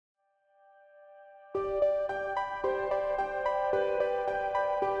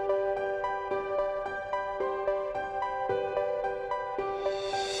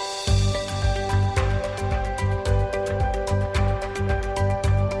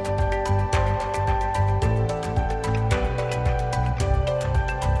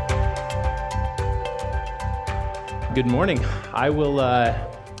Good morning. I will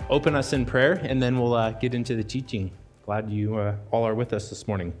open us in prayer, and then we'll get into the teaching. Glad you all are with us this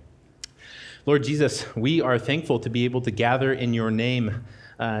morning. Lord Jesus, we are thankful to be able to gather in your name,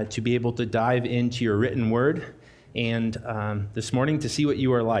 to be able to dive into your written word, and this morning to see what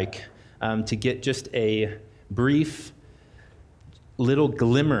you are like, to get just a brief little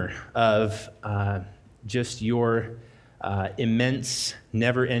glimmer of just your immense,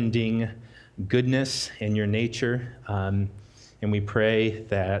 never-ending goodness and your nature, and we pray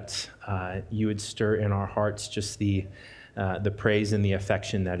that you would stir in our hearts just the praise and the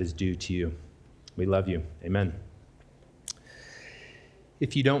affection that is due to you. We love you. Amen.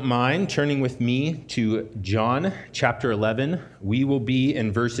 If you don't mind turning with me to John chapter 11, we will be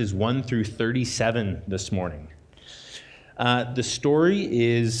in verses 1 through 37 this morning. The story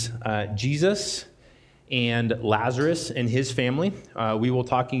is Jesus and Lazarus and his family. We will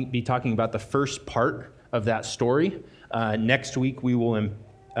be talking about the first part of that story. Next week, we will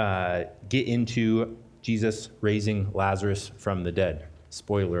get into Jesus raising Lazarus from the dead.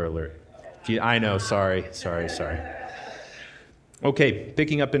 Spoiler alert. I know, sorry. Okay,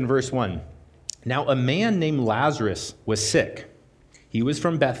 picking up in verse 1. Now a man named Lazarus was sick. He was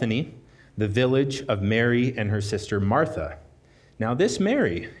from Bethany, the village of Mary and her sister Martha. Now this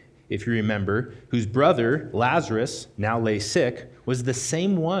Mary, if you remember, whose brother Lazarus now lay sick, was the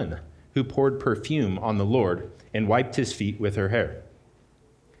same one who poured perfume on the Lord and wiped his feet with her hair.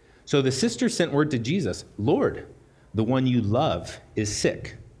 So the sister sent word to Jesus, "Lord, the one you love is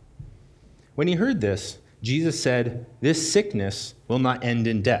sick." When he heard this, Jesus said, "This sickness will not end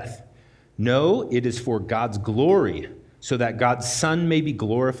in death. No, it is for God's glory, so that God's Son may be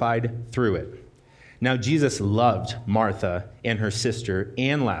glorified through it." Now Jesus loved Martha and her sister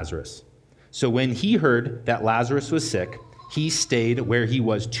and Lazarus. So when he heard that Lazarus was sick, he stayed where he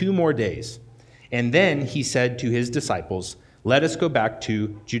was 2 more days. And then he said to his disciples, "Let us go back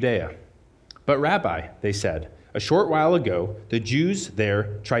to Judea." "But Rabbi," they said, "a short while ago the Jews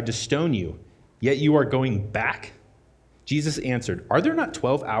there tried to stone you, yet you are going back?" Jesus answered, "Are there not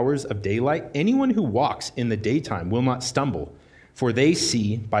 12 hours of daylight? Anyone who walks in the daytime will not stumble, for they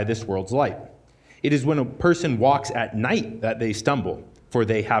see by this world's light. It is when a person walks at night that they stumble, for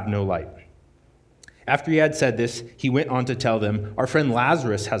they have no light." After he had said this, he went on to tell them, "Our friend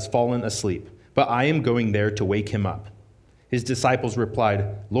Lazarus has fallen asleep, but I am going there to wake him up." His disciples replied,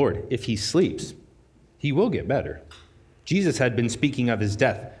 "Lord, if he sleeps, he will get better." Jesus had been speaking of his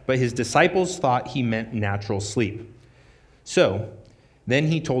death, but his disciples thought he meant natural sleep. So then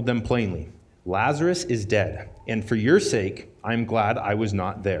he told them plainly, "Lazarus is dead, and for your sake I am glad I was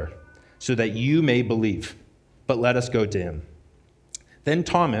not there, so that you may believe. But let us go to him." Then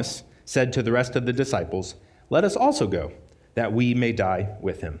Thomas said to the rest of the disciples, "Let us also go, that we may die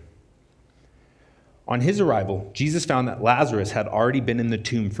with him." On his arrival, Jesus found that Lazarus had already been in the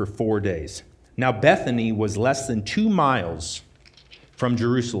tomb for 4 days. Now Bethany was less than 2 miles from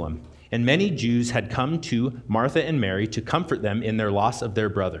Jerusalem, and many Jews had come to Martha and Mary to comfort them in their loss of their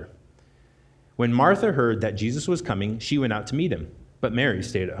brother. When Martha heard that Jesus was coming, she went out to meet him, but Mary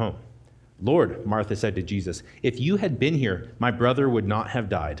stayed at home. "Lord," Martha said to Jesus, "if you had been here, my brother would not have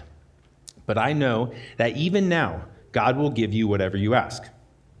died. But I know that even now God will give you whatever you ask."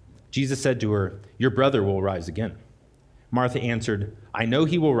 Jesus said to her, "Your brother will rise again." Martha answered, "I know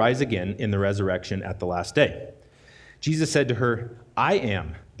he will rise again in the resurrection at the last day." Jesus said to her, "I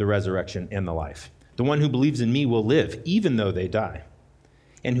am the resurrection and the life. The one who believes in me will live, even though they die.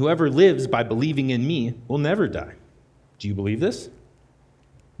 And whoever lives by believing in me will never die. Do you believe this?"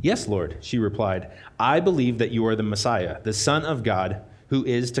 "Yes, Lord," she replied. "I believe that you are the Messiah, the Son of God, who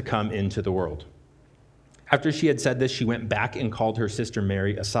is to come into the world." After she had said this, she went back and called her sister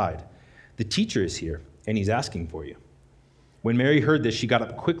Mary aside. "The teacher is here, and he's asking for you." When Mary heard this, she got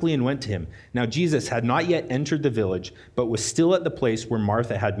up quickly and went to him. Now Jesus had not yet entered the village, but was still at the place where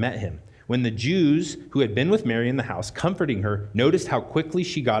Martha had met him. When the Jews who had been with Mary in the house, comforting her, noticed how quickly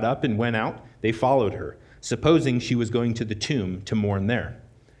she got up and went out, they followed her, supposing she was going to the tomb to mourn there.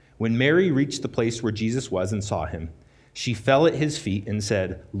 When Mary reached the place where Jesus was and saw him, she fell at his feet and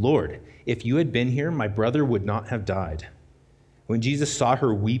said, "Lord, if you had been here, my brother would not have died." When Jesus saw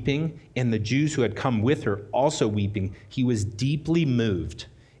her weeping, and the Jews who had come with her also weeping, he was deeply moved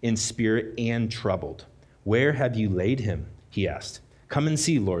in spirit and troubled. "Where have you laid him?" he asked. "Come and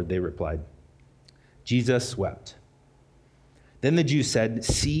see, Lord," they replied. Jesus wept. Then the Jews said,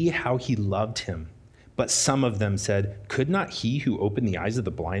 "See how he loved him." But some of them said, "Could not he who opened the eyes of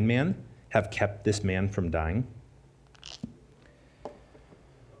the blind man have kept this man from dying?"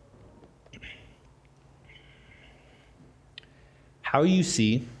 How you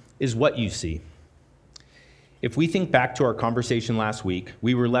see is what you see. If we think back to our conversation last week,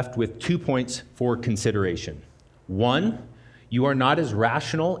 we were left with 2 points for consideration. One, you are not as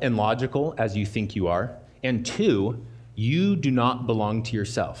rational and logical as you think you are. And two, you do not belong to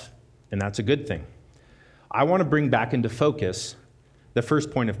yourself. And that's a good thing. I want to bring back into focus the first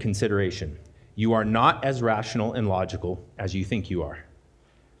point of consideration. You are not as rational and logical as you think you are.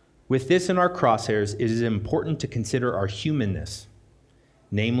 With this in our crosshairs, it is important to consider our humanness,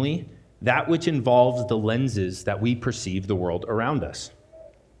 namely, that which involves the lenses that we perceive the world around us.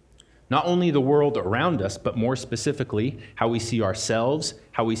 Not only the world around us, but more specifically, how we see ourselves,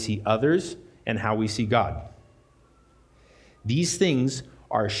 how we see others, and how we see God. These things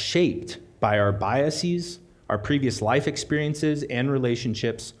are shaped by our biases, our previous life experiences and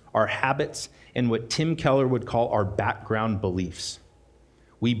relationships, our habits, and what Tim Keller would call our background beliefs.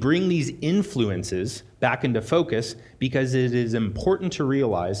 We bring these influences back into focus because it is important to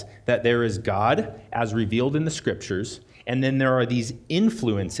realize that there is God as revealed in the scriptures, and then there are these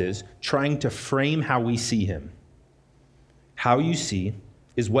influences trying to frame how we see him. How you see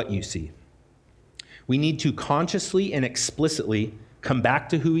is what you see. We need to consciously and explicitly come back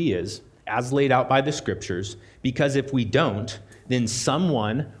to who he is, as laid out by the scriptures, because if we don't, then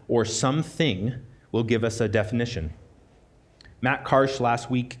someone or something will give us a definition. Matt Karsh last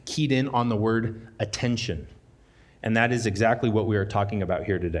week keyed in on the word attention, and that is exactly what we are talking about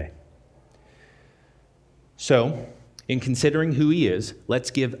here today. So, in considering who he is, let's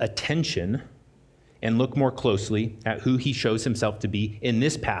give attention and look more closely at who he shows himself to be in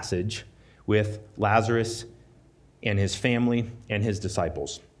this passage with Lazarus and his family and his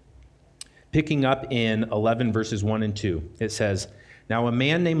disciples. Picking up in 11 verses 1 and 2, it says, "Now a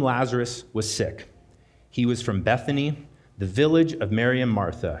man named Lazarus was sick. He was from Bethany, the village of Mary and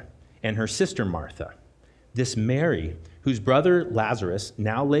Martha, and her sister Martha. This Mary, whose brother Lazarus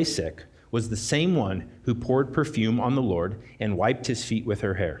now lay sick, was the same one who poured perfume on the Lord and wiped his feet with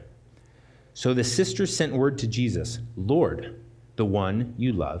her hair. So the sisters sent word to Jesus, 'Lord, the one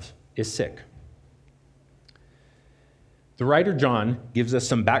you love is sick.'" The writer John gives us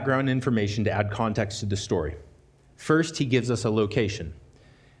some background information to add context to the story. First, he gives us a location.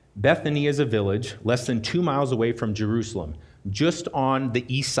 Bethany is a village less than 2 miles away from Jerusalem, just on the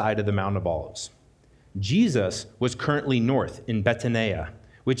east side of the Mount of Olives. Jesus was currently north in Bethania,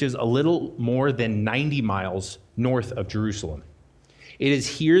 which is a little more than 90 miles north of Jerusalem. It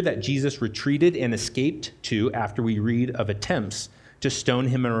is here that Jesus retreated and escaped to after we read of attempts to stone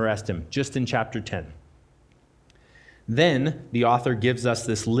him and arrest him, just in chapter 10. Then the author gives us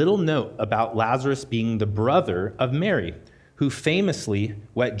this little note about Lazarus being the brother of Mary, who famously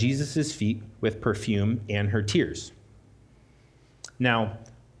wet Jesus' feet with perfume and her tears. Now,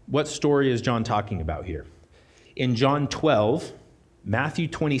 what story is John talking about here? In John 12, Matthew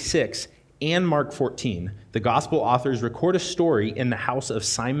 26, and Mark 14, the gospel authors record a story in the house of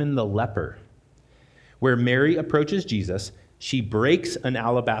Simon the leper, where Mary approaches Jesus, she breaks an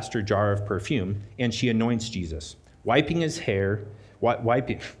alabaster jar of perfume, and she anoints Jesus, wiping his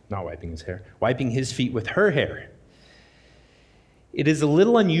feet with her hair. It is a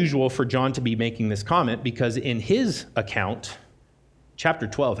little unusual for John to be making this comment because in his account, chapter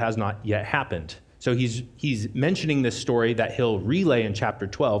 12 has not yet happened. So he's mentioning this story that he'll relay in chapter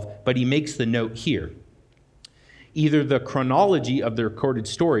 12, but he makes the note here. Either the chronology of the recorded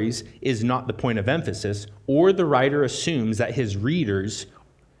stories is not the point of emphasis, or the writer assumes that his readers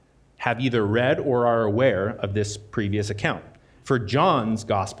have either read or are aware of this previous account. For John's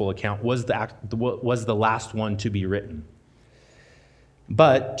gospel account was the last one to be written.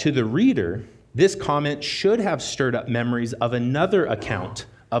 But to the reader, this comment should have stirred up memories of another account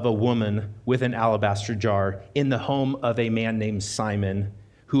of a woman with an alabaster jar in the home of a man named Simon,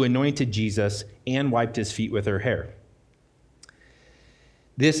 who anointed Jesus and wiped his feet with her hair.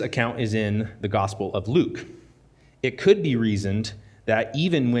 This account is in the Gospel of Luke. It could be reasoned that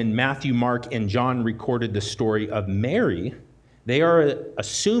even when Matthew, Mark, and John recorded the story of Mary, they are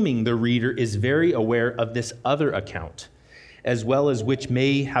assuming the reader is very aware of this other account, as well as which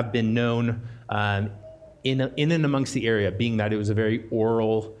may have been known in and amongst the area, being that it was a very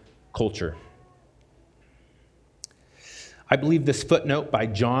oral culture. I believe this footnote by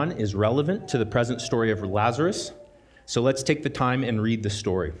John is relevant to the present story of Lazarus, so let's take the time and read the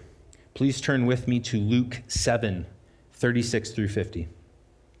story. Please turn with me to Luke 7, 36 through 50.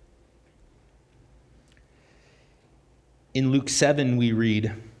 In Luke 7, we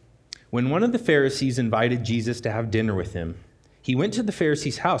read, "When one of the Pharisees invited Jesus to have dinner with him, he went to the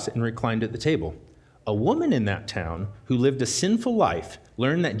Pharisee's house and reclined at the table. A woman in that town who lived a sinful life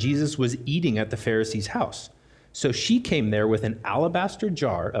learned that Jesus was eating at the Pharisee's house. So she came there with an alabaster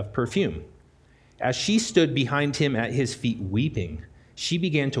jar of perfume. As she stood behind him at his feet weeping, she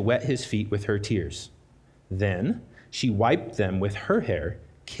began to wet his feet with her tears. Then she wiped them with her hair,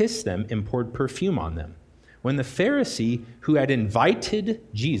 kissed them, and poured perfume on them. When the Pharisee who had invited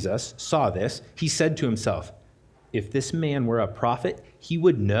Jesus saw this, he said to himself, "If this man were a prophet, he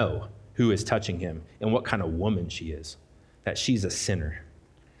would know who is touching him and what kind of woman she is, that she's a sinner."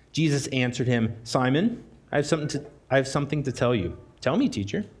 Jesus answered him, "Simon, I have something to tell you." "Tell me,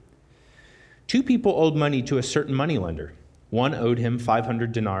 teacher." 2 people owed money to a certain moneylender. One owed him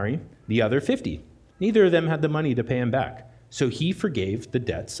 500 denarii, the other 50. Neither of them had the money to pay him back, so he forgave the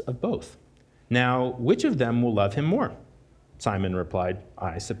debts of both. Now, which of them will love him more? Simon replied,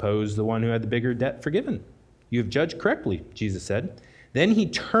 "I suppose the one who had the bigger debt forgiven." "You have judged correctly," Jesus said. Then he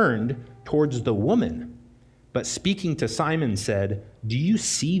turned towards the woman, but speaking to Simon said, "Do you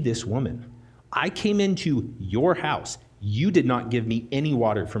see this woman? I came into your house. You did not give me any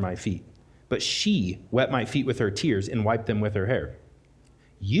water for my feet, but she wet my feet with her tears and wiped them with her hair.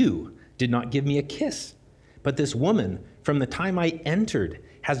 You did not give me a kiss, but this woman, from the time I entered,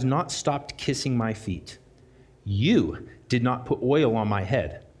 has not stopped kissing my feet. You did not put oil on my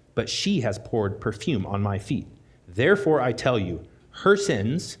head, but she has poured perfume on my feet. Therefore I tell you, her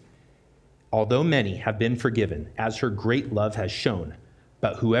sins, although many, have been forgiven, as her great love has shown.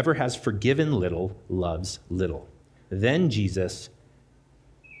 But whoever has forgiven little loves little." Then Jesus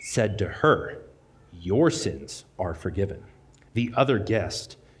said to her, "Your sins are forgiven." The other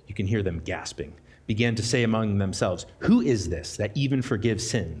guests, you can hear them gasping, began to say among themselves, "Who is this that even forgives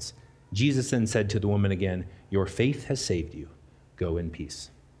sins?" Jesus then said to the woman again, "Your faith has saved you. Go in peace."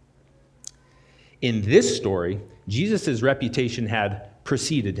 In this story, Jesus' reputation had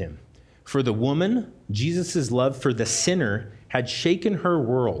preceded him. For the woman, Jesus' love for the sinner had shaken her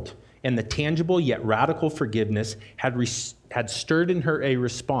world, and the tangible yet radical forgiveness had stirred in her a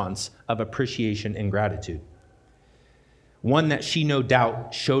response of appreciation and gratitude. One that she no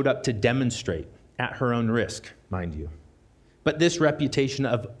doubt showed up to demonstrate at her own risk, mind you. But this reputation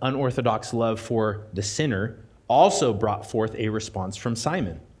of unorthodox love for the sinner also brought forth a response from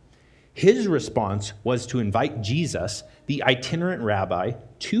Simon. His response was to invite Jesus, the itinerant rabbi,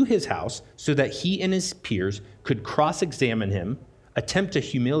 to his house so that he and his peers could cross-examine him, attempt to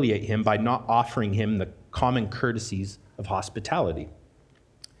humiliate him by not offering him the common courtesies of hospitality.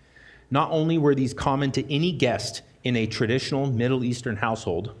 Not only were these common to any guest in a traditional Middle Eastern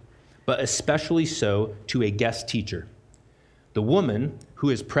household, but especially so to a guest teacher. The woman who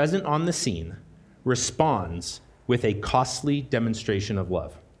is present on the scene responds with a costly demonstration of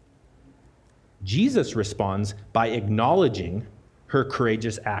love. Jesus responds by acknowledging her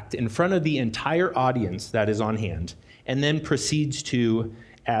courageous act in front of the entire audience that is on hand, and then proceeds to,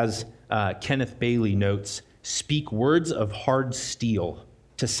 as Kenneth Bailey notes, speak words of hard steel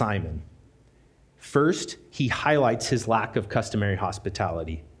to Simon. First, he highlights his lack of customary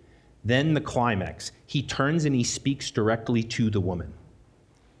hospitality. Then the climax, he turns and he speaks directly to the woman.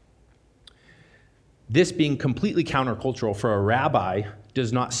 This being completely countercultural, for a rabbi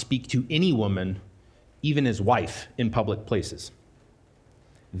does not speak to any woman, even his wife, in public places.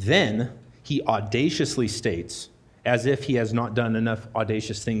 Then he audaciously states, as if he has not done enough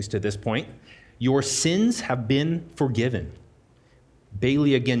audacious things to this point, "Your sins have been forgiven."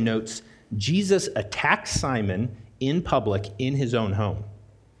 Bailey again notes, Jesus attacks Simon in public in his own home.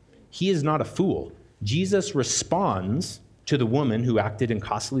 He is not a fool. Jesus responds to the woman who acted in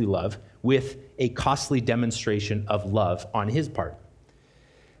costly love with a costly demonstration of love on his part.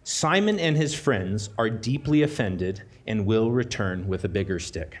 Simon and his friends are deeply offended and will return with a bigger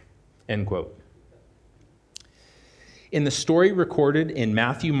stick. End quote. In the story recorded in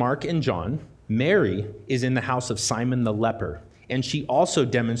Matthew, Mark, and John, Mary is in the house of Simon the leper, and she also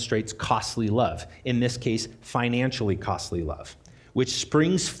demonstrates costly love, in this case, financially costly love, which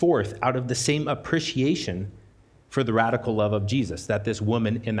springs forth out of the same appreciation for the radical love of Jesus that this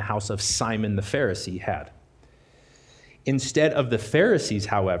woman in the house of Simon the Pharisee had. Instead of the Pharisees,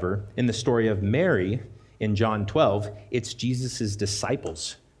 however, in the story of Mary in John 12, it's Jesus'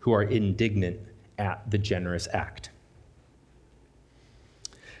 disciples who are indignant at the generous act.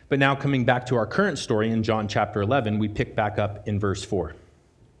 But now coming back to our current story in John chapter 11, we pick back up in verse 4.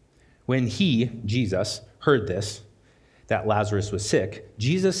 When he, Jesus, heard this, that Lazarus was sick,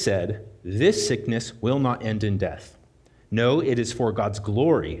 Jesus said, "This sickness will not end in death. No, it is for God's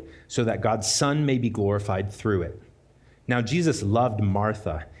glory, so that God's Son may be glorified through it." Now Jesus loved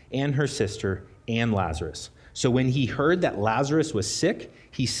Martha and her sister and Lazarus. So when he heard that Lazarus was sick,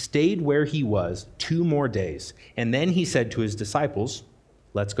 he stayed where he was 2 more days. And then he said to his disciples,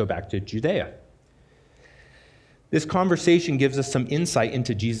 "Let's go back to Judea." This conversation gives us some insight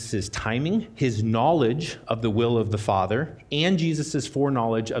into Jesus' timing, his knowledge of the will of the Father, and Jesus'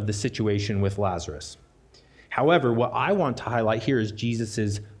 foreknowledge of the situation with Lazarus. However, what I want to highlight here is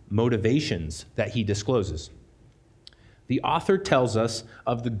Jesus' motivations that he discloses. The author tells us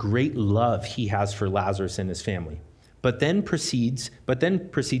of the great love he has for Lazarus and his family, but then proceeds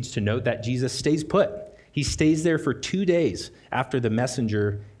to note that Jesus stays put. He stays there for 2 days after the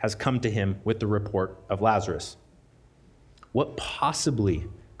messenger has come to him with the report of Lazarus. What possibly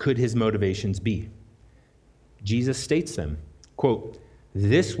could his motivations be? Jesus states them, quote,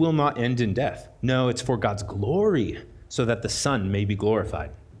 "This will not end in death. No, it's for God's glory, so that the Son may be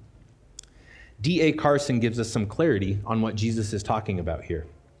glorified." D.A. Carson gives us some clarity on what Jesus is talking about here.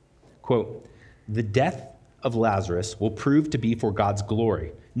 Quote, "The death of Lazarus will prove to be for God's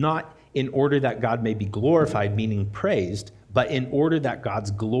glory, not in order that God may be glorified, meaning praised, but in order that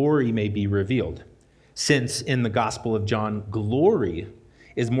God's glory may be revealed. Since in the Gospel of John, glory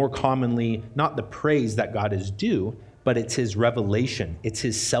is more commonly not the praise that God is due, but it's his revelation, it's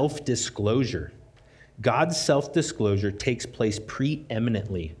his self-disclosure. God's self-disclosure takes place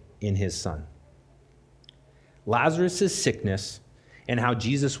preeminently in his Son. Lazarus' sickness and how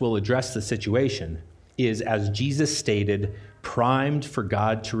Jesus will address the situation is, as Jesus stated, primed for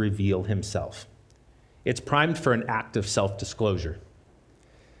God to reveal himself. It's primed for an act of self-disclosure.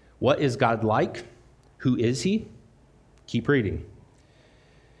 What is God like? Who is he? Keep reading.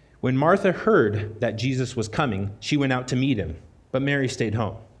 When Martha heard that Jesus was coming, she went out to meet him, but Mary stayed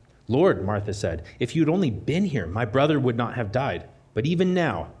home. "Lord," Martha said, "if you'd only been here, my brother would not have died. But even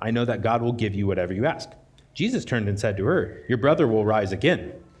now, I know that God will give you whatever you ask." Jesus turned and said to her, "Your brother will rise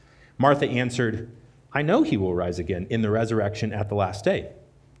again." Martha answered, "I know he will rise again in the resurrection at the last day."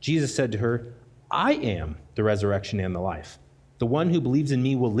 Jesus said to her, "I am the resurrection and the life. The one who believes in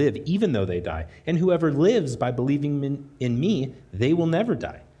me will live even though they die, and whoever lives by believing in me, they will never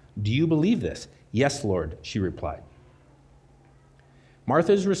die. Do you believe this?" "Yes, Lord," she replied.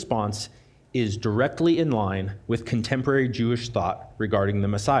 Martha's response is directly in line with contemporary Jewish thought regarding the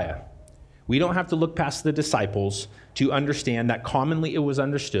Messiah. We don't have to look past the disciples to understand that commonly it was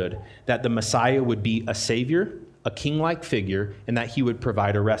understood that the Messiah would be a savior, a king-like figure, and that he would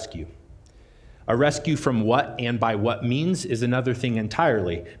provide a rescue. A rescue from what and by what means is another thing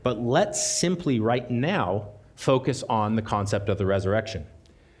entirely, but let's simply right now focus on the concept of the resurrection.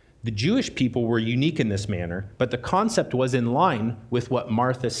 The Jewish people were unique in this manner, but the concept was in line with what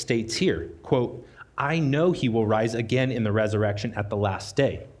Martha states here. Quote, "I know he will rise again in the resurrection at the last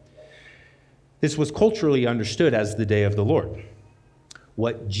day." This was culturally understood as the day of the Lord.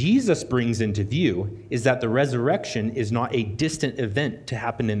 What Jesus brings into view is that the resurrection is not a distant event to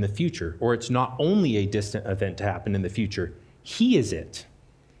happen in the future, or it's not only a distant event to happen in the future. He is it.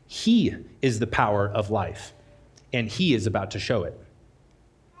 He is the power of life, and he is about to show it.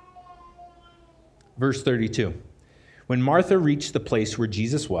 Verse 32, when Martha reached the place where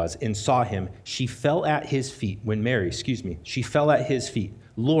Jesus was and saw him, she fell at his feet. She fell at his feet.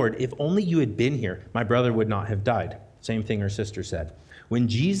 "Lord, if only you had been here, my brother would not have died." Same thing her sister said. When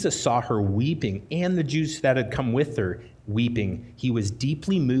Jesus saw her weeping and the Jews that had come with her weeping, he was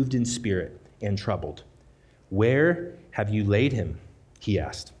deeply moved in spirit and troubled. "Where have you laid him?" he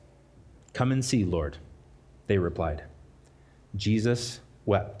asked. "Come and see, Lord," they replied. Jesus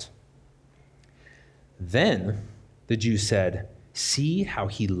wept. Then the Jews said, "See how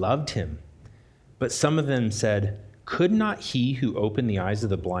he loved him." But some of them said, "Could not he who opened the eyes of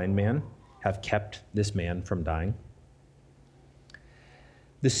the blind man have kept this man from dying?"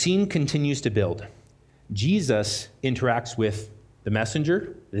 The scene continues to build. Jesus interacts with the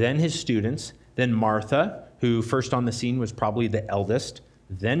messenger, then his students, then Martha, who first on the scene was probably the eldest,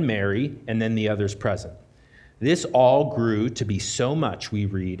 then Mary, and then the others present. This all grew to be so much, we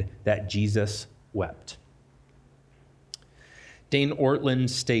read, that Jesus wept. Dane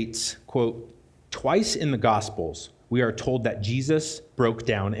Ortland states, quote, "Twice in the Gospels, we are told that Jesus broke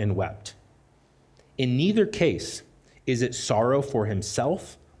down and wept. In neither case is it sorrow for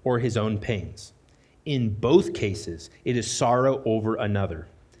himself or his own pains. In both cases, it is sorrow over another.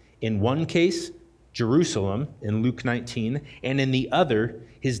 In one case, Jerusalem, in Luke 19, and in the other,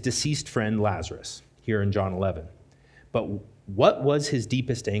 his deceased friend Lazarus, here in John 11. But what was his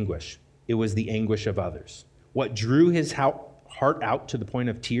deepest anguish? It was the anguish of others. What drew his heart out to the point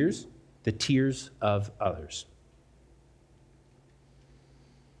of tears? The tears of others."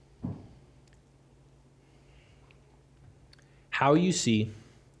 How you see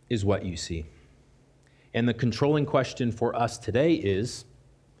is what you see. And the controlling question for us today is,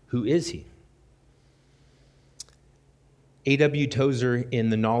 who is he? A.W. Tozer in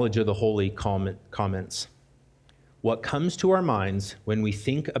The Knowledge of the Holy comments, What comes to our minds when we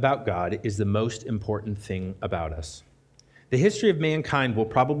think about God is the most important thing about us. The history of mankind will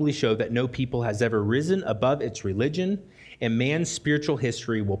probably show that no people has ever risen above its religion, and man's spiritual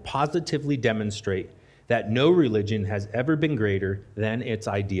history will positively demonstrate that no religion has ever been greater than its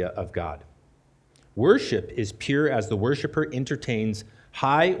idea of God. Worship is pure as the worshiper entertains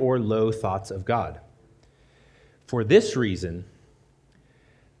high or low thoughts of God. For this reason,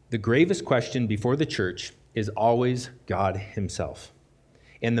 the gravest question before the church is always God himself.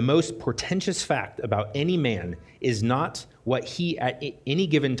 And the most portentous fact about any man is not what he at any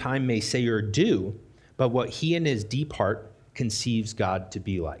given time may say or do, but what he in his deep heart conceives God to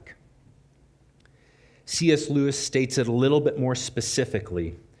be like. C.S. Lewis states it a little bit more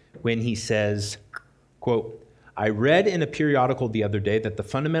specifically when he says, quote, "I read in a periodical the other day that the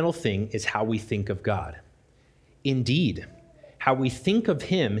fundamental thing is how we think of God. Indeed, how we think of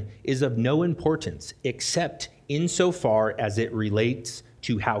him is of no importance except insofar as it relates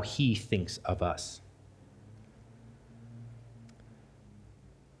to how he thinks of us."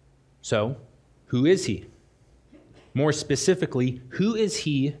 So, who is he? More specifically, who is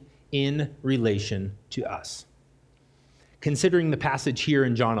he in relation to us? Considering the passage here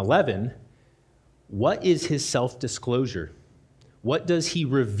in John 11, what is his self-disclosure? What does he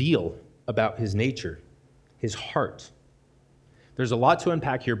reveal about his nature, his heart? There's a lot to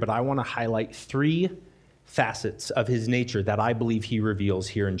unpack here, but I want to highlight 3 facets of his nature that I believe he reveals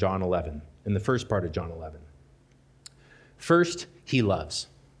here in John 11, in the first part of John 11. First, he loves.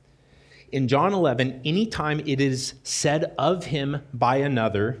 In John 11, anytime it is said of him by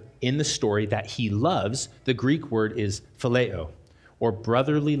another in the story that he loves, the Greek word is phileo, or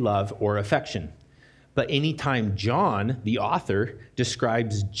brotherly love or affection. But anytime John, the author,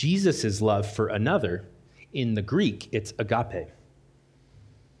 describes Jesus' love for another, in the Greek, it's agape.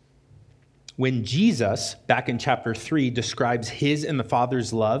 When Jesus, back in chapter 3, describes his and the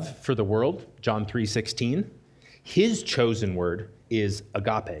Father's love for the world, John 3:16, his chosen word is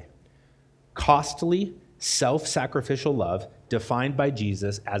agape. Costly, self-sacrificial love defined by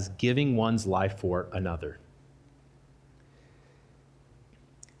Jesus as giving one's life for another.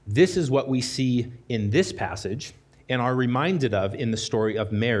 This is what we see in this passage and are reminded of in the story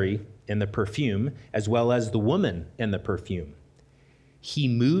of Mary and the perfume, as well as the woman and the perfume. He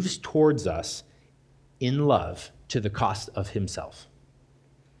moves towards us in love to the cost of himself.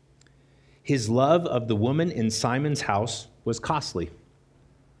 His love of the woman in Simon's house was costly.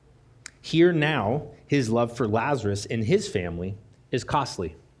 Here now, his love for Lazarus and his family is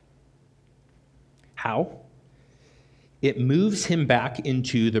costly. How? It moves him back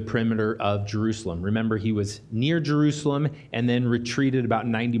into the perimeter of Jerusalem. Remember, he was near Jerusalem and then retreated about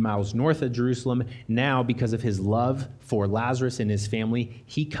 90 miles north of Jerusalem. Now, because of his love for Lazarus and his family,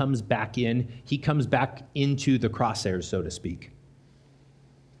 he comes back in. He comes back into the crosshairs, so to speak.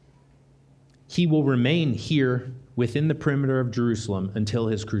 He will remain here within the perimeter of Jerusalem until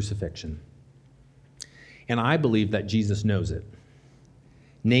his crucifixion. And I believe that Jesus knows it.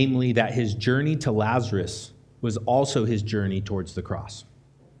 Namely, that his journey to Lazarus was also his journey towards the cross.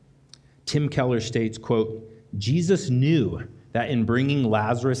 Tim Keller states, quote, "Jesus knew that in bringing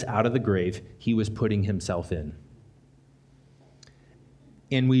Lazarus out of the grave, he was putting himself in."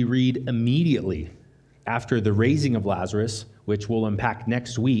 And we read immediately after the raising of Lazarus, which we'll unpack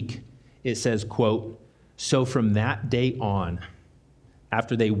next week, it says, quote, "So from that day on,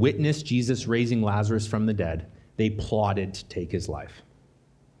 after they witnessed Jesus raising Lazarus from the dead, they plotted to take his life."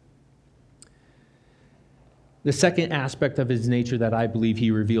 The second aspect of his nature that I believe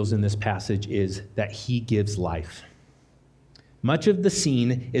he reveals in this passage is that he gives life. Much of the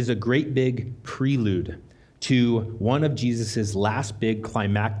scene is a great big prelude to one of Jesus' last big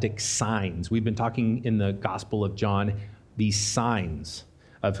climactic signs. We've been talking in the Gospel of John, these signs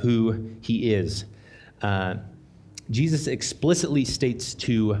of who he is. Jesus explicitly states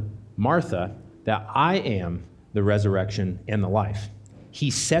to Martha that I am the resurrection and the life. He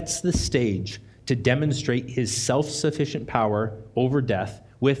sets the stage to demonstrate his self-sufficient power over death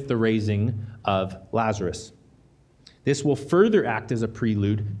with the raising of Lazarus. This will further act as a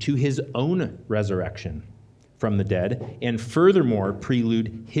prelude to his own resurrection from the dead, and furthermore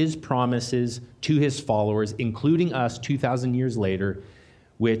prelude his promises to his followers, including us 2,000 years later,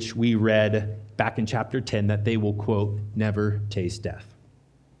 which we read back in chapter 10, that they will, quote, "never taste death."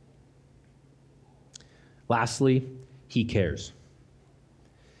 Lastly, he cares.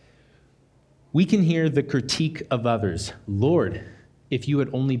 We can hear the critique of others. "Lord, if you had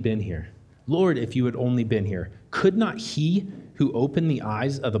only been here. Lord, if you had only been here. Could not he who opened the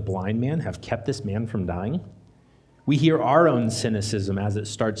eyes of the blind man have kept this man from dying?" We hear our own cynicism as it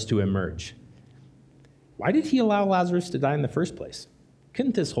starts to emerge. Why did he allow Lazarus to die in the first place?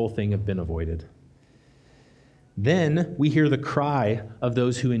 Couldn't this whole thing have been avoided? Then we hear the cry of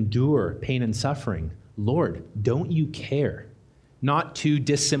those who endure pain and suffering. Lord, don't you care? Not too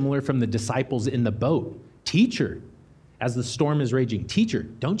dissimilar from the disciples in the boat. Teacher, as the storm is raging, teacher,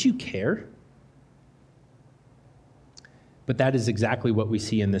 don't you care? But that is exactly what we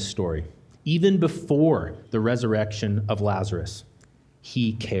see in this story. Even before the resurrection of Lazarus,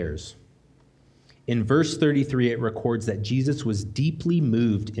 he cares. In verse 33, it records that Jesus was deeply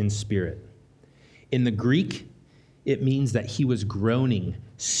moved in spirit. In the Greek, it means that he was groaning,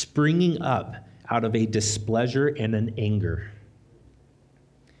 springing up out of a displeasure and an anger.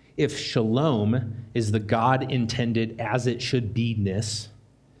 If shalom is the God-intended as it should be-ness,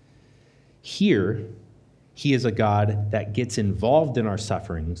 here he is a God that gets involved in our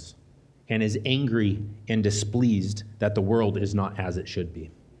sufferings and is angry and displeased that the world is not as it should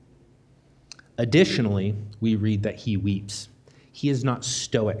be. Additionally, we read that he weeps. He is not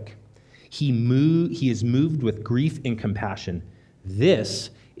stoic. He is moved with grief and compassion. This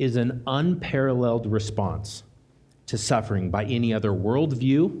is an unparalleled response to suffering by any other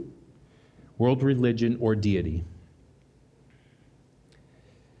worldview, world religion, or deity.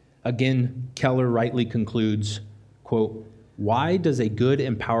 Again, Keller rightly concludes, quote, "Why does a good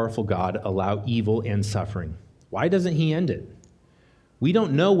and powerful God allow evil and suffering? Why doesn't he end it? We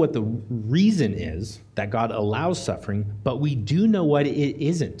don't know what the reason is that God allows suffering, but we do know what it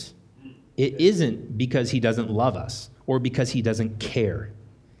isn't. It isn't because he doesn't love us or because he doesn't care.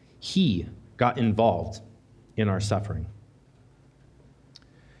 He got involved in our suffering."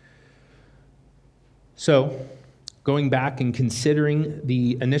 So, going back and considering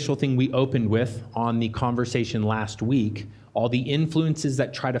the initial thing we opened with on the conversation last week, all the influences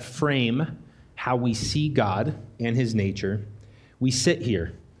that try to frame how we see God and his nature, we sit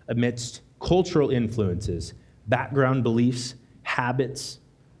here amidst cultural influences, background beliefs, habits,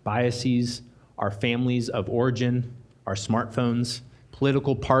 biases, our families of origin, our smartphones,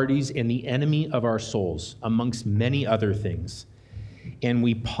 political parties, and the enemy of our souls, amongst many other things. And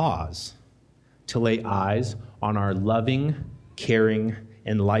we pause to lay eyes on our loving, caring,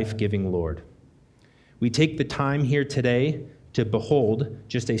 and life-giving Lord. We take the time here today to behold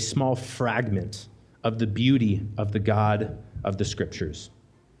just a small fragment of the beauty of the God of the Scriptures.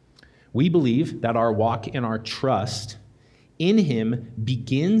 We believe that our walk and our trust in him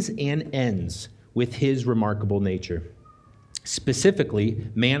begins and ends with his remarkable nature, specifically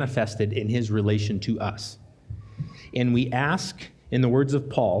manifested in his relation to us. And we ask, in the words of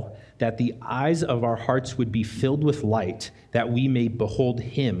Paul, that the eyes of our hearts would be filled with light, that we may behold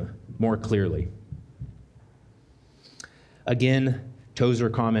him more clearly. Again, Tozer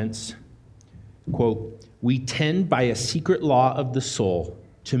comments, quote, "We tend by a secret law of the soul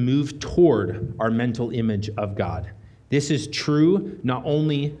to move toward our mental image of God. This is true not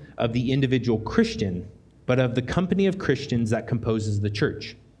only of the individual Christian, but of the company of Christians that composes the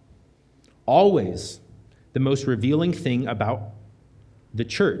church. Always, the most revealing thing about the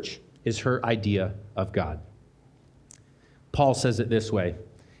church is her idea of God." Paul says it this way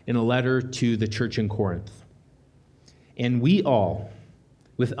in a letter to the church in Corinth. "And we all,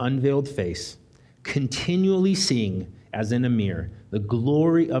 with unveiled face, continually seeing as in a mirror the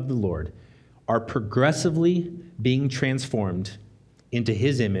glory of the Lord, are progressively being transformed into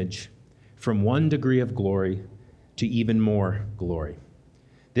his image from one degree of glory to even more glory.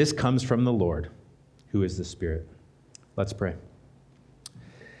 This comes from the Lord, who is the Spirit." Let's pray.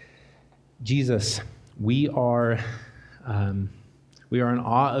 Jesus, we are in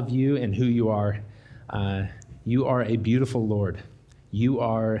awe of you and who you are. You are a beautiful Lord. You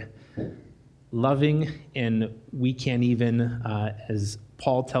are loving, and we can't even, as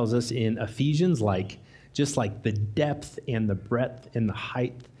Paul tells us in Ephesians, just like the depth and the breadth and the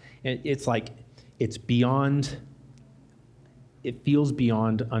height. It's like it's beyond, it feels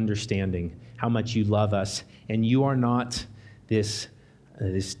beyond understanding how much you love us. And you are not this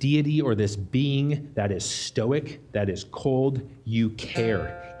deity or this being that is stoic, that is cold. You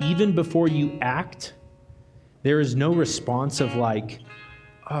care. Even before you act, there is no response of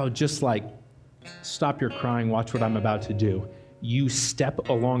stop your crying, watch what I'm about to do. You step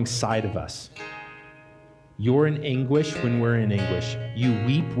alongside of us. You're in anguish when we're in anguish. You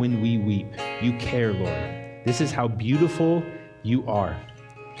weep when we weep. You care, Lord. This is how beautiful you are.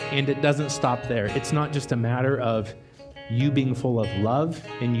 And it doesn't stop there. It's not just a matter of you being full of love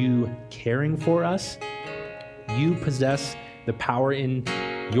and you caring for us. You possess the power in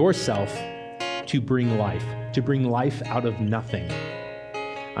yourself to bring life out of nothing.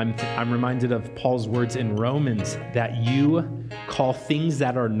 I'm reminded of Paul's words in Romans that you call things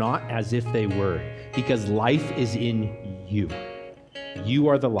that are not as if they were, because life is in you. You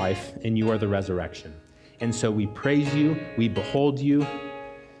are the life and you are the resurrection. And so we praise you, we behold you.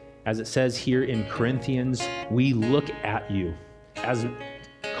 As it says here in Corinthians, we look at you as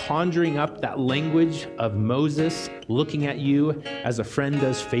conjuring up that language of Moses looking at you as a friend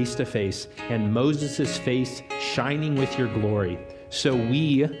does face to face, and Moses' face shining with your glory. So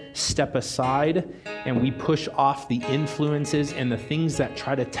we step aside and we push off the influences and the things that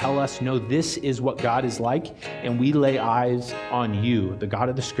try to tell us, no, this is what God is like, and we lay eyes on you, the God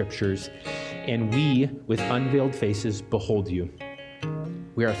of the Scriptures, and we, with unveiled faces, behold you.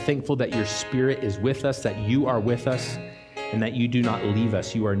 We are thankful that your Spirit is with us, that you are with us, and that you do not leave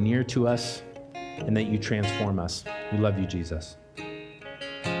us. You are near to us, and that you transform us. We love you, Jesus.